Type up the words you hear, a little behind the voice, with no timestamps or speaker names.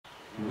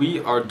we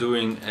are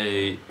doing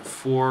a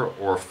 4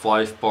 or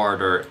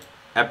 5-parter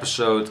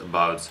episode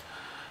about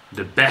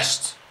the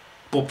best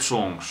pop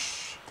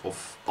songs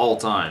of all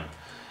time,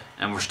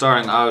 and we're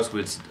starting out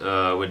with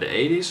the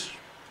 80s.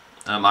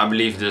 I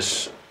believe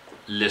this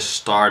list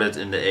started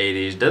in the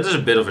 80s. That is a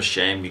bit of a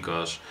shame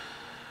because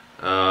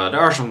there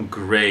are some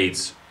great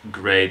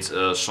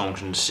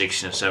songs in the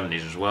 60s and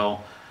 70s as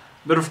well,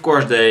 but of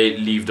course they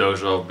leave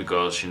those off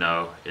because, you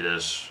know, it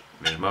is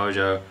Miss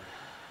Mojo.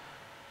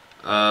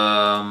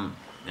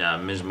 Yeah,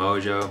 Miss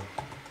Mojo.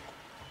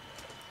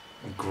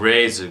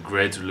 Great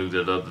to look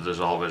that up. That is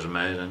always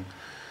amazing.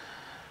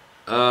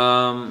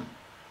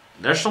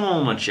 There's someone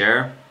on a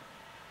chair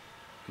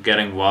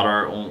getting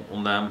water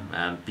on them,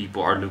 and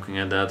people are looking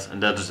at that,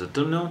 and that is the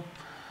thumbnail.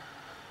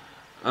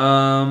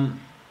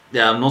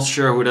 Yeah, I'm not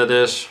sure who that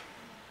is.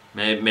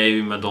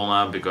 Maybe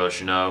Madonna, because,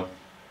 you know,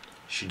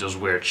 she does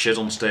weird shit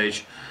on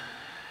stage.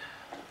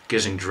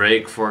 Kissing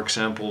Drake, for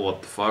example,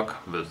 what the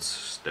fuck,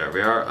 but there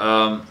we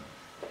are.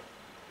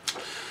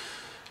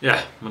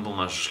 Yeah,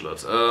 Madonna's a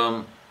slut.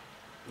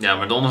 Yeah,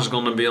 Madonna's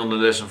gonna be on the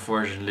list,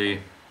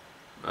 unfortunately.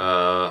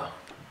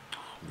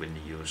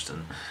 Whitney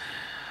Houston.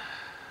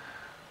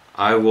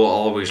 I Will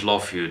Always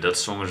Love You. That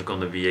song is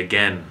gonna be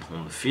again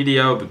on the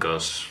video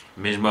because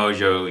Miss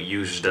Mojo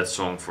uses that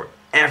song for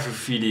every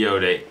video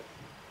they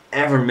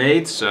ever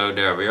made. So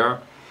there we are.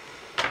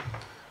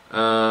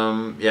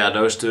 Yeah,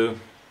 those two.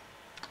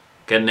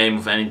 Can't name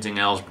of anything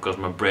else because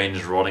my brain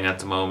is rotting at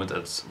the moment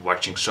at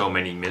watching so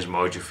many Miss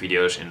Mojo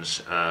videos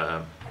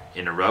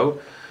in a row.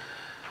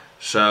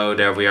 So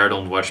there we are.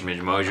 Don't watch Miss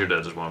Mojo.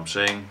 That is what I'm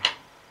saying.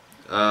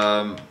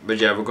 But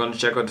yeah, we're gonna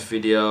check out the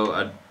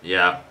video.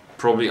 Yeah,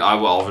 probably I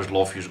Will Always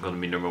Love You is gonna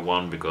be number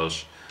 1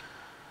 because,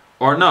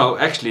 or no,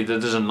 actually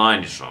that is a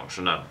 90s song,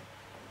 so no.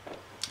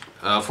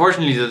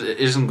 Fortunately that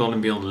isn't gonna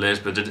be on the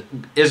list, but it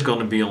is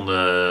gonna be on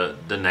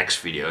the next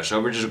video. So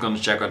we're just gonna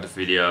check out the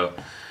video.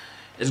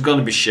 It's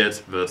gonna be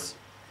shit, but,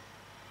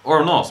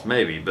 or not,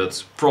 maybe,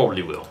 but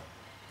probably will.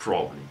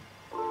 Probably.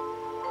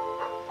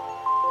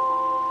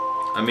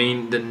 I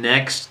mean, the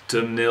next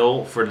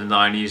thumbnail for the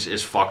 90s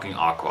is fucking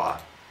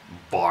Aqua.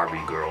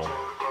 Barbie girl.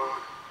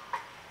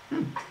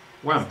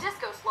 Wham. As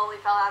disco slowly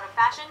fell out of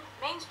fashion,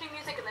 mainstream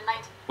music in the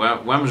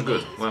 1980s. Wham is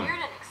good. Wham.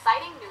 An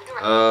exciting new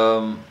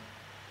direction.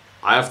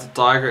 Eye of the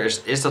Tiger,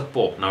 is that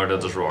pop? No,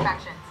 that is rock.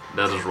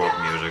 That is rock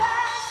music.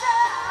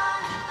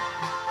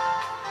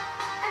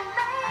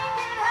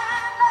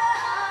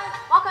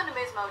 Welcome to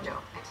Miss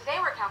Mojo, and today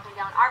we're counting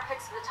down our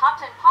picks of the top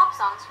 10 pop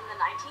songs from the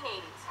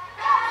 1980s.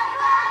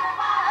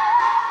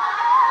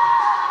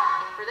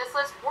 For this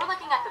list, we're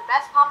looking at the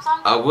best pop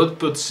songs. I would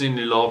put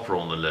Cyndi Lauper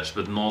on the list,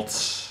 but not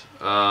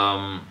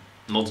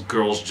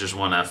Girls Just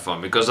Wanna Have Fun,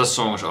 because that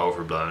song is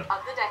overblown.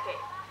 Of the decade,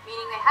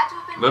 meaning they had to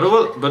have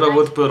been. But I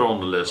would put her on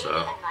the list though.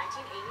 And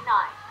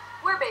 1989.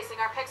 We're basing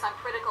our picks on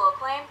critical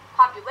acclaim,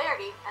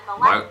 popularity, and the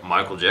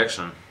Michael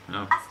Jackson.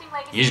 Yeah. lasting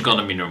legacy. He's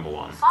gonna be number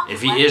 1.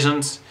 If he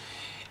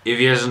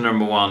isn't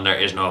number 1, there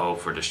is no hope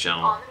for this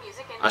channel. On the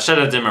music I said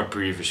it in my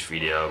previous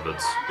video,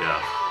 but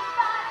yeah.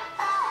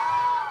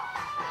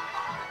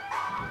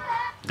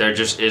 There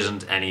just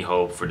isn't any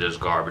hope for this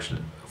garbage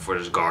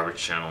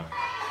channel.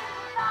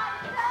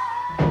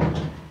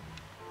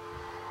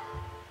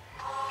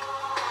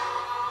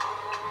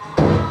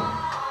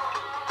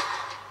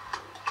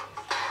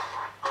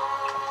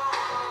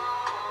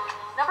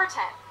 Number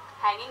 10,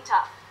 Hanging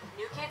Tough,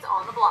 New Kids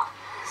on the Block.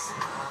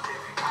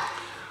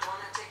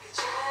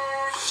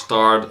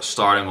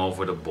 Starting off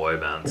with a boy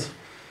band.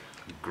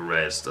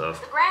 Great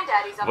stuff. The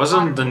Granddaddies on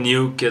Wasn't the the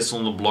New Kids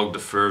on the Block the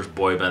first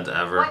boy band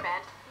ever? Boy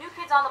band, New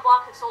Kids on the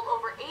Block have sold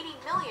over 80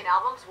 million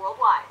albums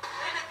worldwide.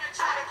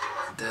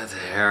 That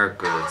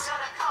haircut.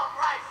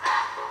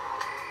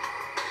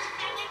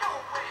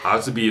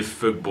 How to be a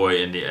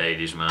fuckboy in the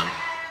 80s, man.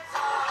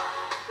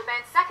 The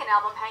band's second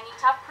album, Hanging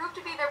Tough, proved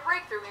to be their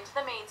breakthrough into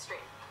the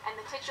mainstream, and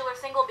the titular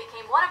single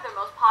became one of their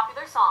most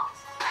popular songs.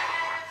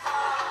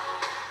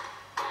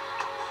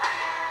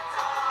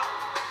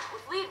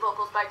 With lead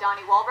vocals by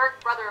Donnie Wahlberg,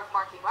 brother of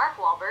Marky Mark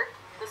Wahlberg,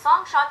 the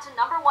song shot to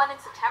number 1 in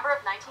September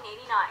of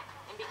 1989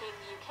 and became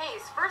the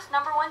UK's first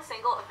number 1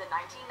 single of the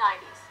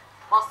 1990s.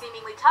 While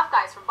seemingly tough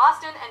guys from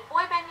Boston and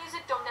boy band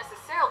music don't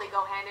necessarily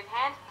go hand in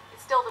hand,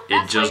 it's still the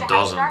best way to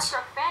have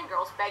starstruck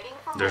fangirls begging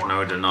for more. There's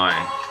no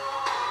denying.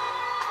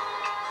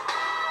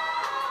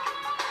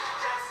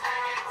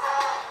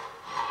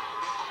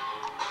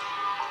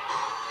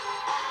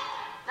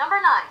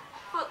 Number 9,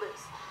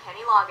 Footloose,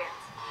 Kenny Loggins.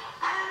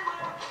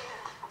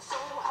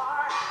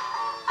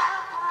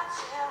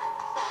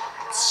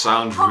 It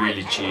sounds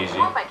really cheesy.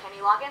 Performed by Kenny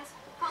Loggins,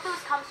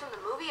 Footloose comes from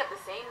the movie of the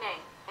same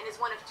name and is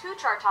one of 2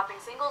 chart-topping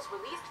singles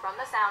released from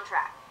the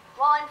soundtrack.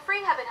 While I'm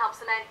Free Heaven Helps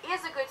the Man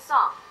is a good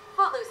song,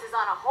 Footloose is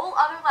on a whole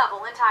other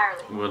level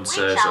entirely. Wouldn't We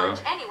say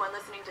challenge so. anyone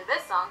listening to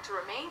this song to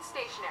remain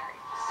stationary.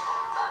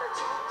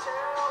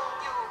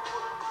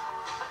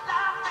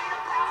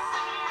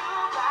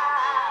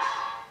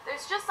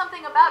 There's just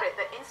something about it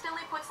that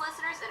instantly puts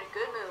listeners in a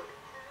good mood,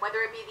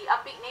 whether it be the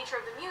upbeat nature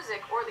of the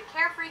music or the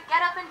carefree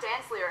get-up and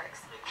dance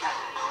lyrics.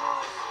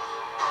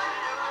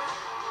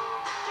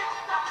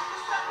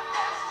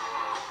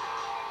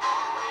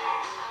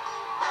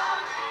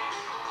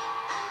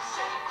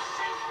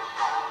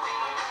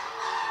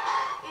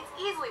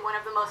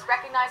 the most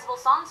recognizable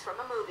songs from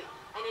a movie,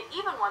 and it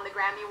even won the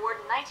Grammy Award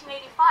in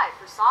 1985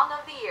 for Song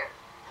of the Year.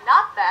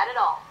 Not bad at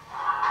all.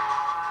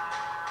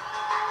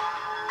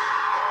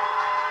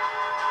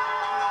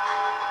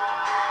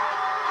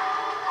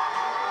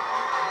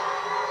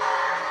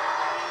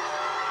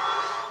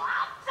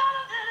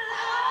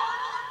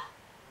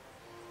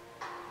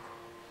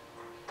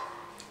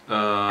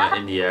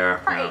 In the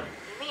air. Yeah.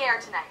 In the air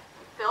tonight.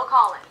 Phil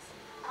Collins.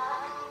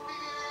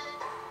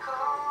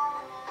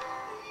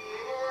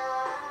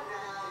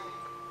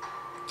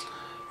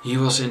 He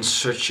was in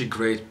such a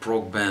great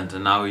prog band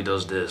and now he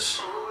does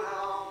this.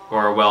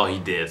 Or well, he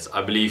did.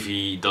 I believe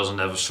he doesn't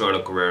have a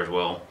solo career as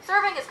well.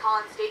 Serving as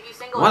Collins' debut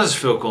single. What is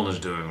Phil Collins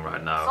doing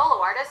right now?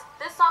 Solo artist.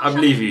 This song. I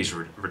believe he's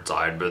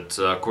retired, but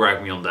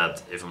correct me on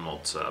that if I'm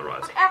not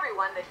right.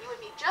 Everyone that he would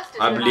be just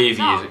as I believe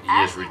he is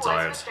he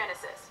retired. was with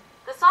Genesis.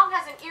 The song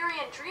has an eerie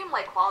and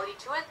dreamlike quality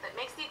to it that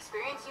makes the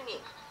experience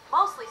unique,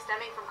 mostly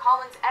stemming from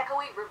Collins'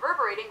 echoey,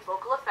 reverberating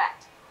vocal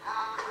effect.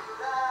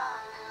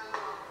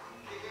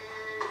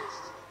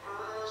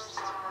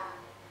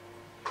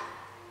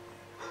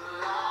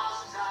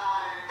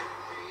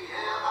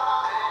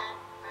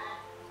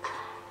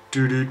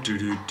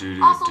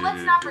 Also,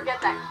 let's not forget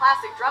that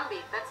classic drum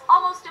beat that's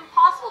almost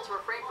impossible to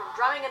refrain from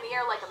drumming in the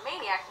air like a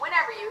maniac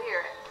whenever you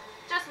hear it.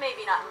 Just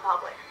maybe not in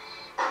public.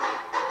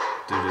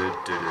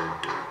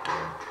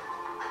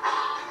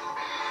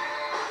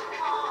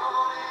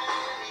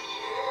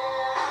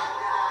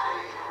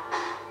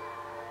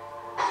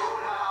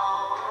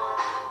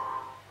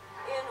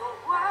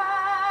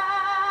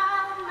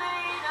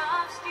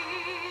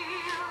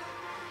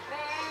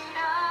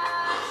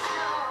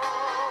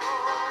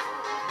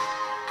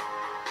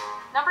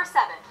 Number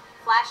 7,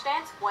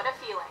 Flashdance, What a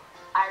Feeling,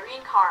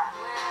 Irene, Cara.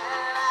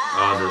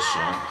 Oh, this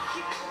song.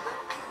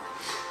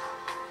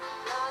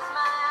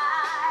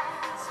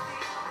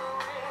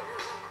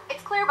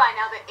 It's clear by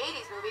now that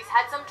 80s movies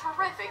had some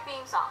terrific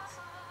theme songs.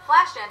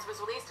 Flashdance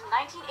was released in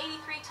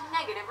 1983 to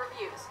negative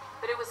reviews,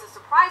 but it was a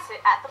surprise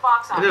hit at the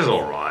box office. It is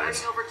alright.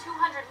 Earning over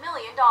 $200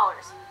 million,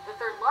 the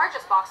third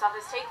largest box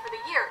office take for the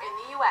year in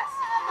the US.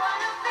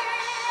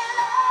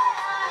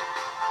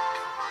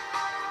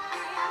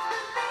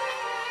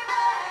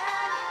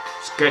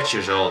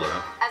 Sketches all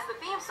though. As the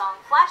theme song,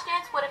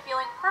 Flashdance What a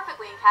Feeling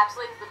perfectly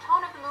encapsulates the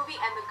tone of the movie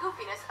and the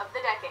goofiness of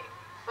the decade,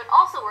 but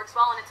also works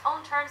well on its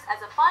own terms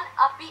as a fun,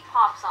 upbeat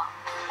pop song.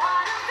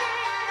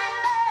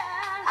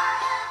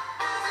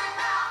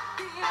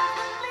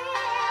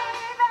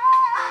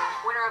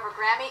 Winner of a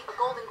Grammy, a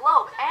Golden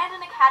Globe, and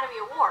an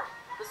Academy Award,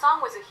 the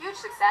song was a huge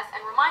success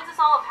and reminds us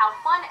all of how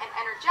fun and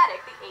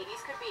energetic the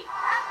 80s could be.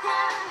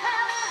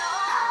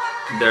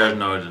 There's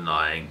no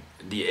denying.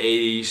 The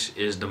 80s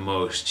is the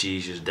most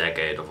cheesiest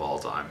decade of all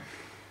time.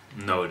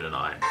 No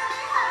denying.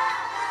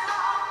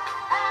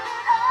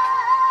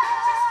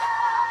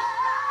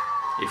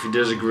 If you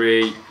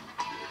disagree,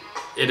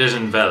 it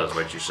isn't valid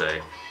what you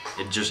say.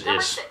 It just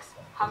Number is. 6,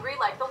 Hungry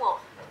Like the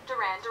Wolf,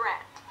 Duran.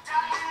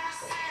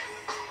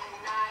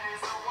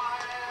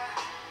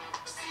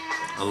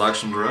 I like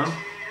some Duran.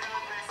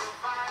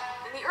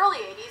 In the early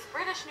 80s,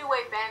 British new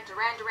wave band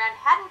Duran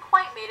hadn't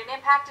quite made an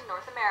impact in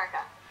North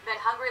America. Then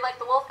Hungry Like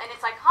the Wolf and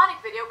its iconic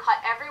video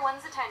caught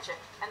everyone's attention,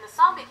 and the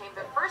song became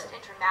their first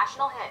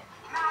international hit.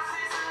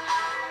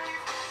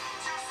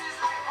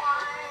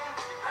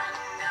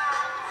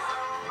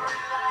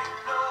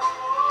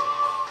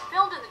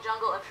 Filmed in the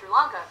jungle of Sri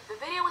Lanka, the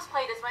video was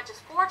played as much as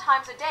 4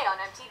 times a day on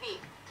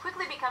MTV,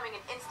 quickly becoming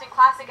an instant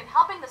classic and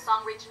helping the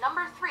song reach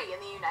number 3 in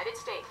the United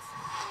States.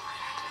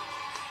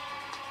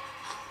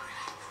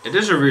 It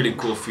is a really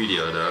cool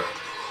video though.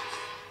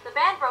 The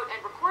band wrote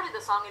and recorded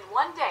the song in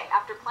one day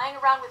after playing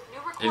around with new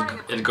recording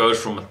equipment. It goes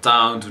from a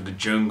town to the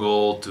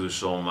jungle to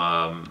some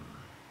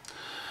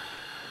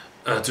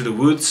to the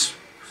woods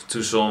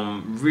to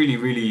some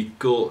really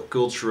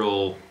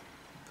cultural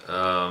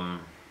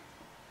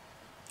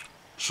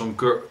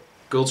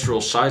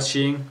cultural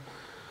sightseeing,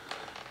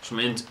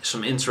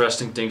 some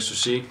interesting things to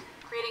see.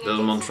 That's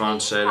what I'm trying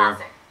to say there.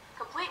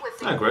 Complete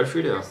with Yeah, great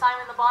video.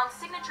 Simon Le Bon's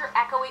signature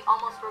echoey,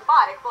 almost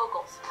robotic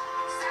vocals.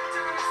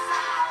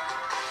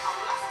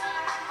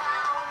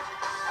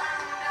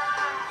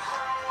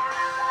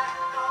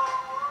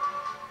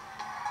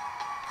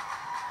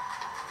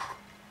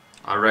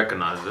 I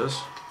recognize this.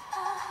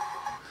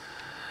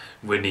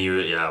 Whitney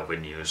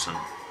Houston.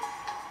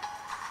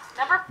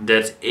 Number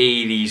That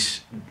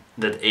 80s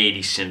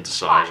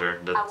synthesizer.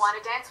 5, I Want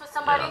to Dance with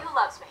Somebody yeah. Who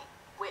Loves Me,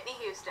 Whitney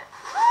Houston.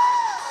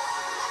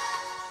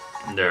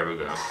 There we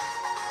go.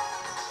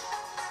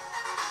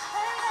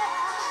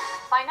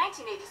 By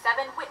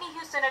 1987, Whitney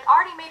Houston had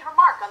already made her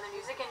mark on the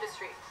music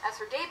industry, as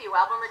her debut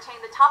album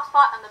retained the top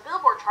spot on the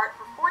Billboard chart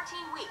for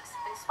 14 weeks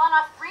and spun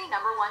off 3 #1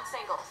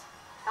 singles.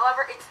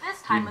 However, it's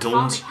this time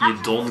You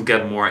don't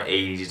get more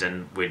 80s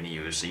than Whitney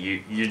Houston.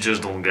 You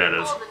just don't get it.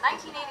 The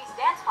 1980s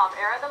dance pop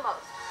era the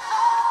most.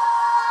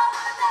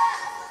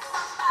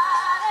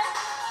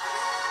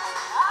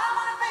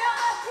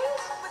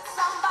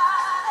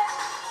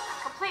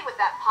 Complete with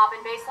that pop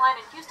and bass line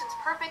and Houston's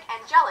perfect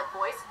angelic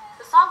voice,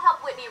 the song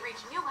helped Whitney reach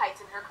new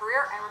heights in her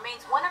career and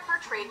remains one of her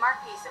trademark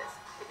pieces.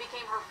 It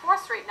became her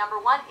 4th straight #1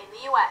 in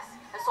the US,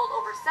 has sold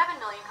over 7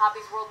 million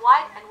copies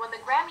worldwide, and won the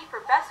Grammy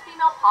for Best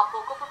Female Pop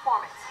Vocal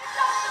Performance.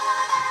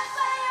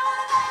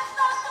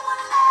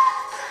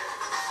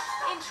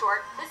 In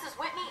short, this is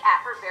Whitney at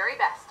her very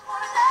best.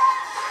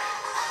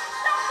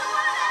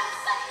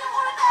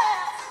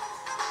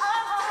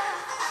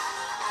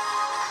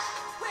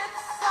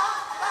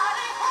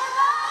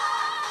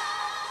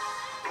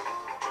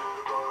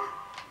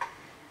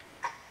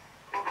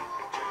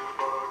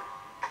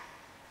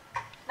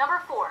 Number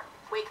 4,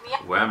 Wake Me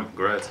Wham,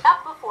 great.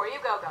 Up Before You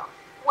Go Go.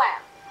 Wham.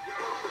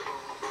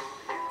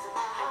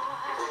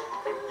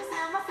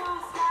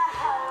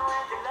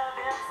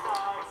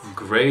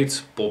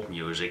 Great pop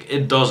music.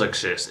 It does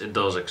exist. It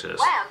does exist.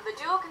 Wham, the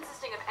duo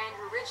consisting of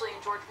Andrew Ridgeley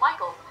and George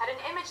Michael, had an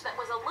image that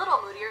was a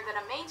little moodier than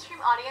a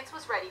mainstream audience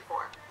was ready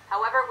for.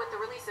 However, with the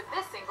release of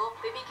this single,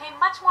 they became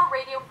much more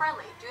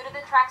radio-friendly due to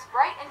the track's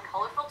bright and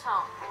colorful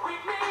tone.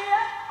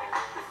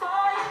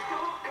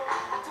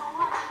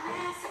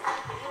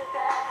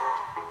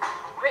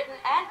 Written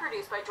and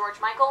produced by George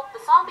Michael, the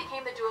song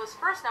became the duo's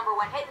first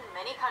 #1 hit in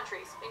many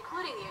countries,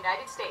 including the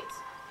United States,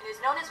 and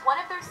is known as one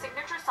of their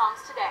signature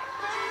songs today.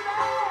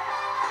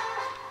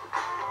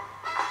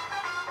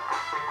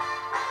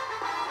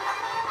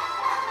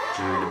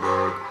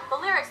 The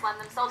lyrics lend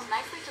themselves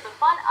nicely to the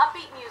fun,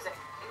 upbeat music,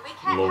 and we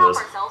can't help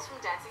ourselves from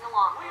dancing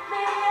along.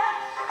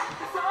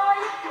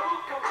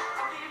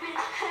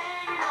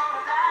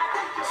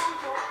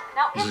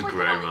 Now, if we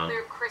could only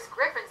clear Chris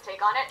Griffin's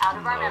take on it out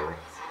of our memories.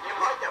 You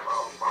put the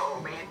boom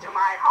boom into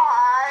my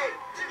heart.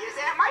 You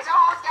set my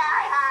soul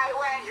sky high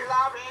when your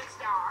loving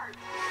starts.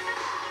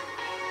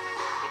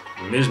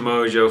 Miss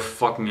Mojo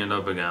fucking it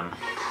up again.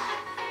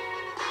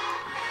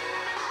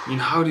 I mean,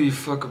 how do you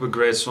fuck up a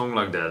great song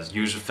like that?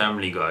 Use a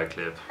Family Guy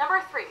clip.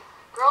 Number 3,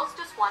 Girls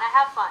Just Wanna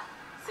Have Fun.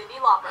 Cyndi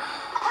Lauper.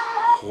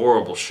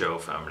 Horrible show,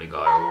 Family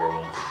Guy,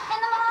 horrible.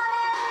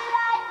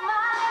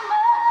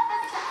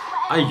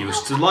 I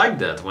used to like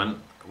that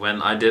when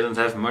I didn't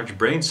have much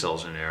brain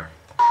cells in here.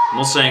 I'm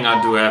not saying I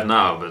do have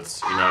now,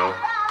 but you know,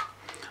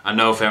 I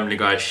know Family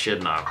Guy is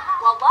shit now.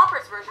 While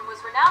Lauper's version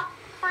was renowned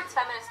for its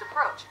feminist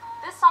approach,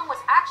 this song was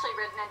actually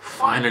written and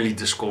performed Finally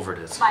discovered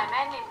it. by a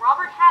man named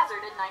Robert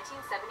Hazard in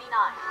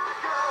 1979.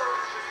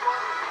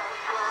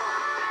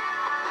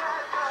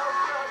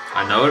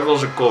 I know it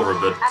was a cover,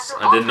 but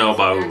I didn't know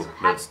about who.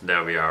 But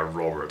there we are,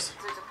 Robert.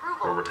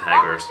 Robert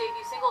Haggard. Lauper's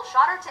debut single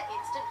shot her to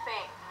instant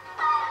fame.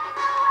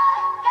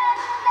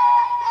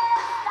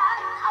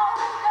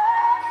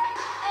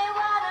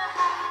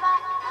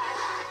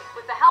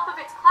 With the help of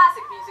its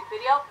classic music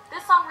video,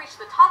 this song reached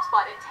the top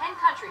spot in 10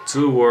 countries.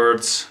 2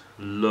 words,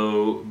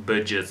 low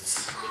budget.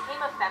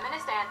 Became a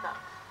feminist anthem.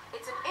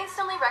 It's an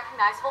instantly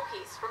recognizable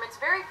piece from its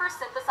very first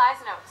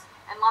synthesized notes,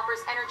 and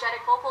Lauper's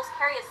energetic vocals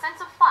carry a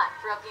sense of fun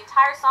throughout the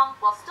entire song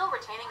while still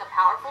retaining a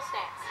powerful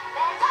stance.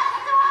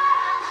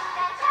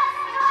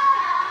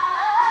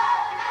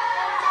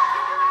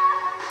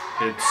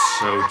 It's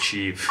so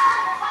cheap. It's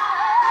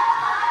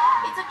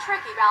a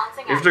tricky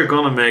balancing act. If they're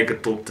gonna make a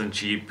top 10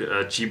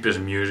 cheapest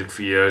music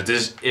videos,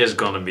 this is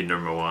gonna be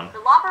 #1. The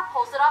Lauper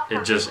pulls it off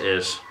It just perfectly,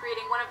 is.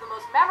 creating one of the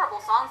most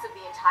memorable songs of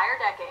the entire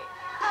decade.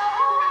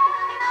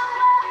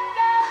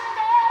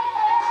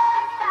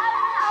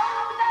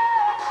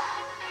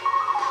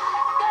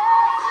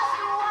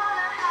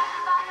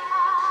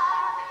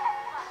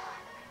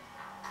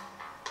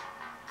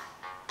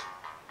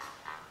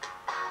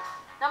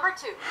 Number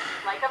 2,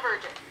 Like a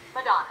Virgin,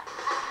 Madonna.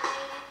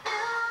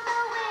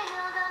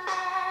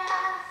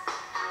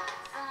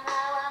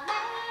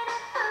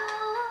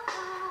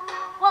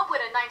 What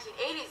would a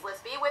 1980s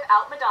list be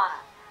without Madonna?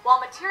 While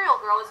Material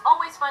Girl is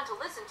always fun to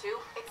listen to,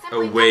 it's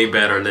simply A way nothing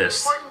better compared to the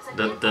list. importance and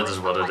That influence is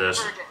of what it Like a is.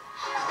 Virgin.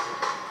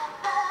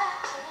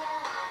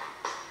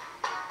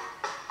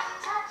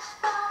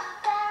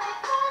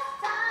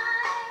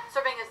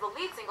 Serving as the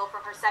lead single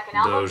from her second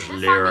album, Those this song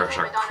lyrics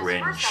became are Madonna's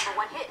cringe. first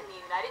 #1 hit in the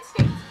United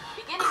States,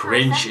 beginning her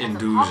Cringe ascent as a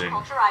inducing.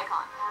 pop culture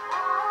icon.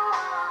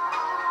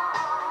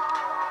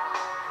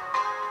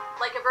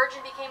 Like a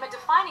Virgin became a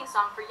defining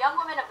song for young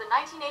women of the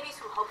 1980s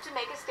who hoped to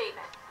make a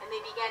statement, and they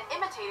began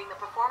imitating the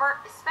performer,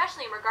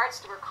 especially in regards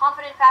to her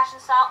confident fashion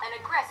style and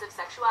aggressive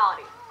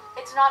sexuality.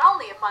 It's not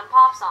only a fun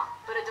pop song,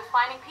 but a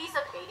defining piece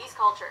of 80s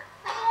culture.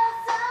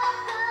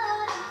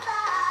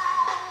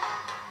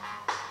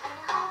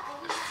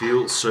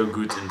 Feel so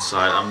good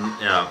inside.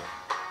 Yeah,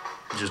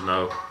 just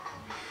know.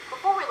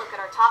 Before we look at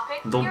our top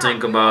pick, Don't here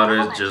think are a few about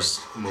honorable it,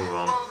 just mentions. move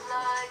on.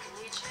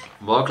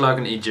 Walk Like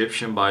an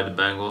Egyptian by the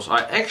Bangles. I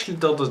actually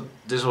thought that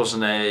this was a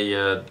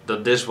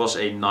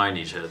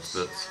 90s hit,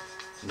 but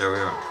there we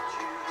are.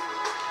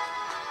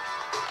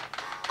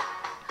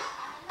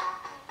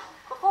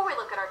 Before we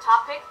look at our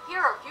top pick, here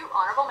are a few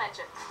honorable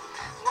mentions.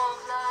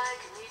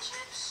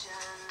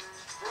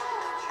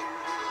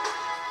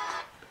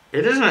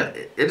 It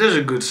is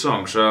a good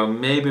song, so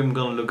maybe I'm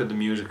gonna look at the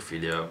music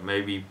video.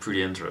 Maybe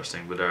pretty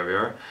interesting, but there we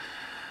are.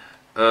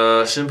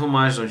 Simple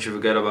Minds, Don't You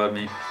Forget About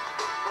Me.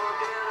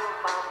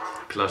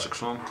 Classic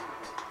song.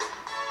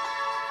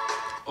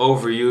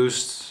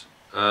 overused,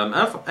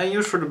 and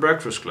used for the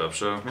Breakfast Club.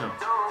 So yeah,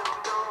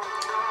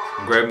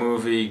 great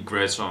movie,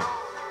 great song.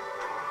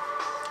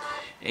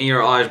 In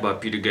Your Eyes by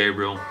Peter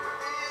Gabriel.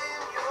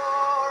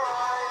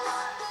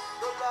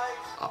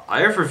 I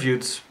have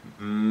reviewed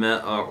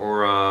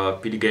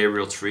Peter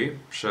Gabriel 3,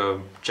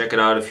 so check it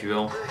out if you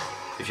will,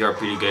 if you are a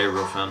Peter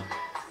Gabriel fan.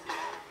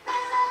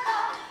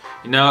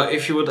 You know,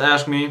 if you would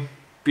ask me,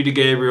 Peter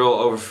Gabriel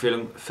over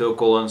Phil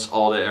Collins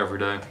all day, every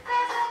day.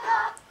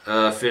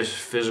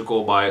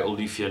 Physical by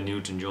Olivia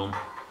Newton-John.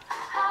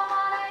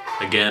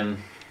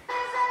 Again,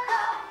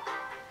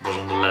 was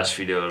on the last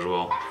video as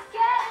well.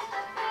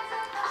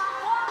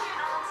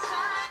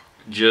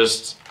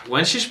 Just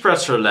when she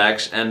spreads her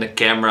legs and the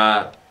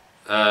camera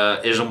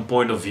is on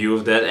point of view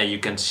of that, and you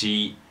can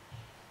see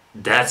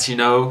that's, you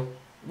know,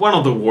 one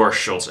of the worst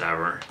shots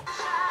ever.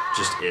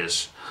 Just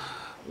is.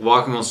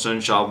 Walking on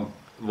Sunshine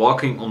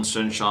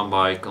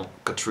by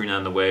Katrina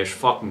and the Waves.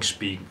 Fucking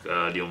speak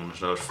the jongens,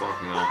 those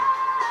fucking hell.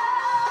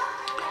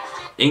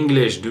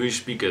 English, do you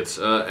speak it?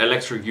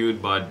 Electric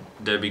Youth by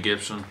Debbie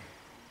Gibson.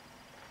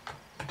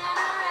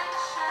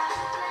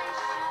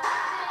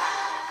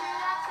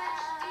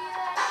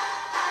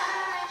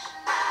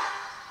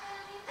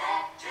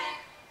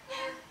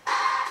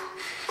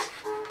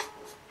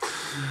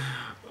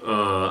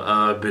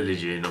 Billie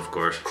Jean, of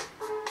course.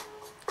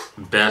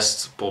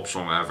 Best pop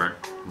song ever.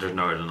 There's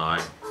no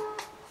denying.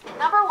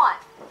 Number 1,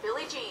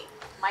 Billie Jean,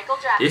 Michael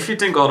Jackson. If you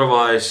think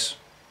otherwise,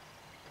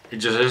 it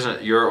just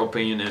isn't. Your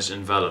opinion is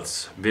invalid.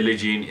 Billie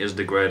Jean is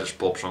the greatest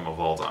pop song of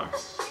all time.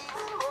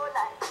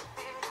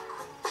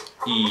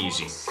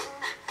 Easy.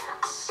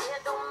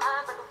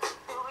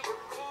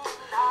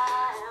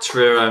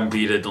 Thriller and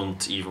Beat It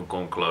don't even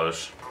come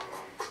close.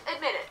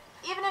 Admit it,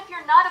 even if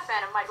you're not a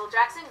fan of Michael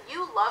Jackson,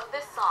 you love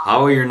this song.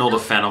 How are you not a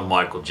fan of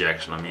Michael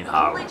Jackson? I mean,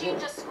 how? Billie Jean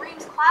just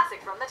screams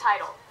classic from the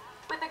title,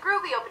 with the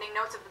groovy opening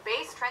notes of the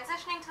bass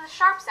transitioning to the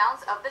sharp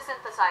sounds of the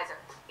synthesizer.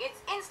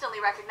 It's instantly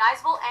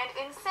recognizable and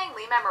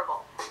insanely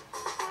memorable.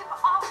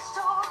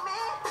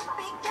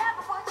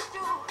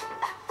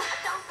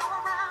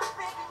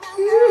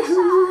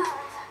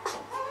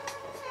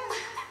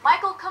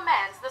 Michael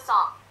commands the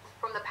song,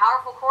 from the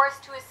powerful chorus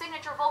to his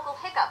signature vocal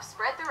hiccups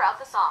spread throughout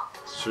the song.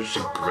 Such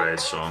a great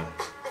song.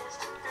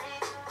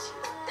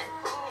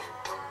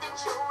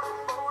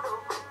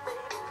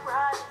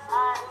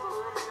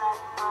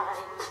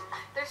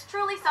 There's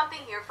truly something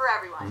here for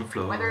everyone,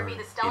 whether it be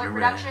the stellar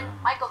production,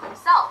 Michael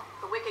himself,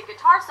 the wicked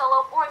guitar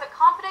solo, or the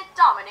confident,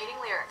 dominating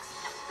lyrics.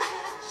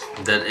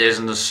 That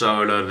isn't a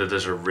solo, that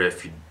is a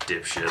riff, you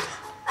dipshit.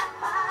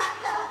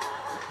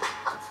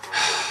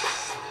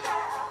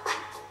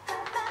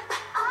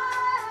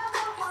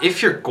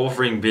 If you're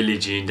covering Billie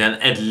Jean, then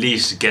at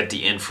least get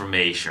the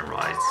information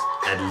right.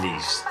 At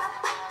least.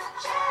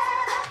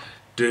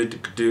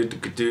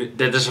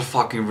 That is a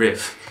fucking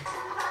riff.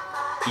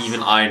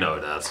 Even I know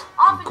that.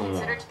 Often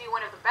considered to be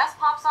one of the best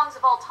pop songs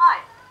of all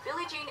time,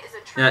 Billie Jean is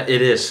a true, yeah,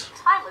 it is.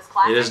 timeless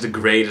classic. It is the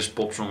greatest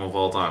pop song of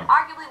all time.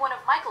 Arguably one of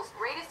Michael's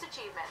greatest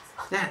achievements.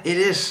 Yeah, it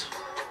is.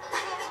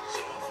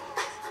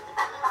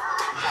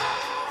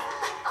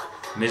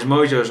 Miss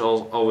Mojo is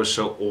always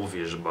so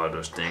obvious about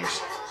those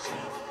things.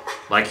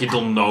 Like you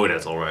don't know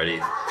that already.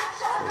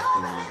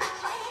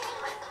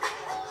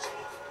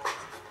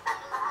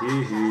 Hee.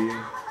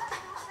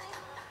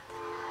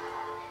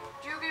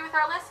 Do you agree with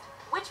our list?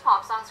 Which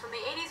pop songs from the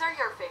 80s are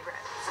your favorite?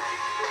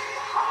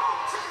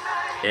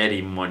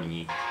 Eddie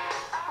Money.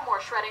 For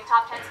more shredding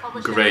top 10s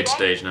published every Great day,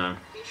 stage now.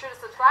 be sure to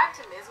subscribe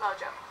to Ms.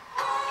 Mojo.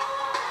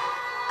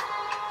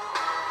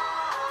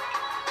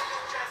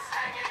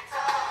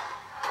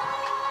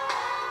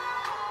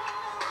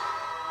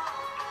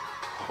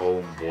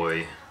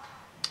 Homeboy.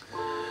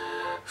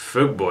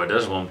 Fuckboy,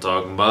 that's what I'm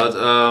talking about.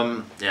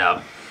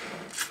 Yeah.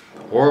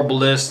 Horrible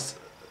list.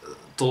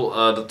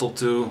 The top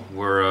two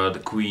were the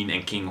Queen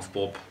and King of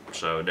Pop.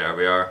 So there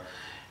we are.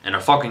 And I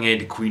fucking hate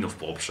the Queen of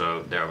Pop,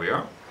 so there we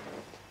are.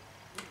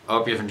 I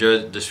hope you've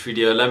enjoyed this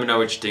video. Let me know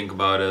what you think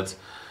about it.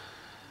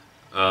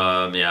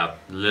 Yeah,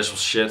 the list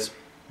was shit.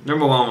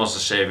 Number 1 was the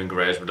Saving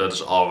Grace, but that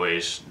is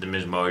always the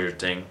Miss Mojo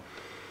thing.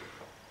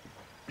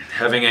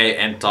 Having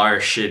an entire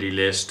shitty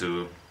list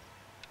to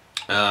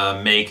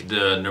make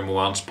the number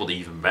 1 spot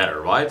even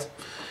better, right?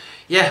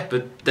 Yeah,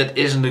 but that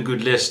isn't a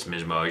good list,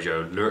 Miss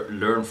Mojo.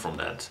 Learn from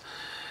that.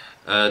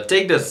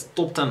 Take that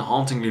top 10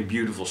 hauntingly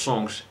beautiful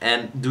songs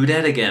and do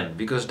that again,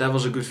 because that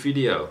was a good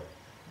video.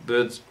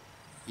 But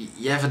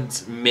you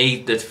haven't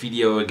made that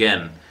video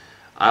again.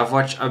 I've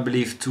watched, I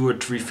believe, 2 or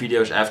 3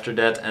 videos after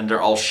that and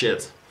they're all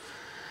shit.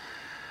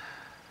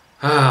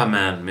 Ah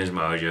man, Miss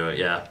Mojo,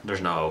 yeah,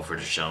 there's no hope for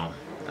this channel.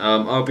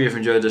 I hope you've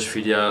enjoyed this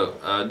video.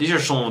 These are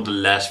some of the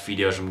last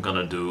videos I'm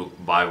gonna do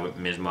by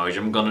Miss Mojo.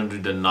 I'm gonna do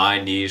the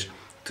 90s,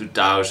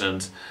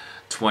 2000s,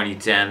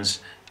 2010s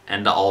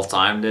and the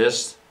all-time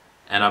list.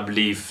 And I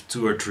believe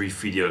 2 or 3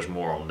 videos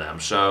more on them.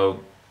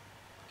 So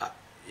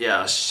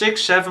yeah,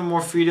 6, 7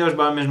 more videos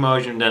by Miss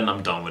Mojo and then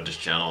I'm done with this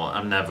channel.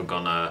 I'm never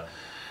gonna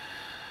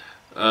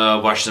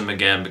watch them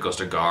again because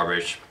they're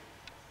garbage.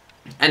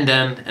 And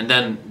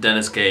then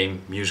it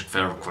came music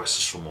fan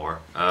requests for more.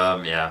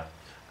 Yeah.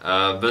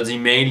 But he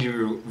mainly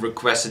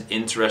requested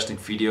interesting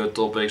video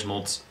topics,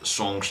 not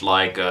songs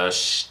like to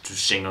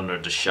sing under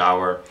the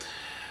shower.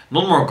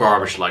 Not more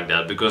garbage like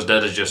that, because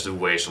that is just a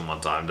waste of my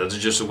time. That is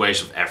just a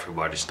waste of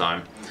everybody's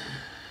time.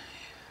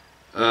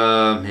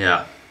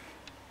 Yeah.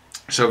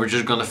 So we're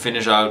just gonna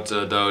finish out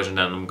those, and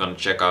then I'm gonna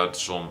check out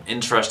some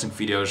interesting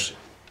videos,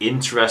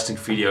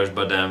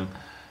 but then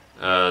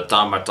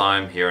time by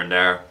time here and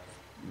there.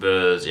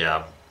 But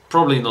yeah,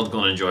 probably not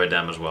gonna enjoy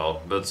them as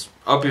well. But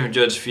hope you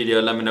enjoyed this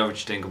video. Let me know what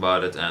you think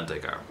about it, and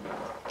take care.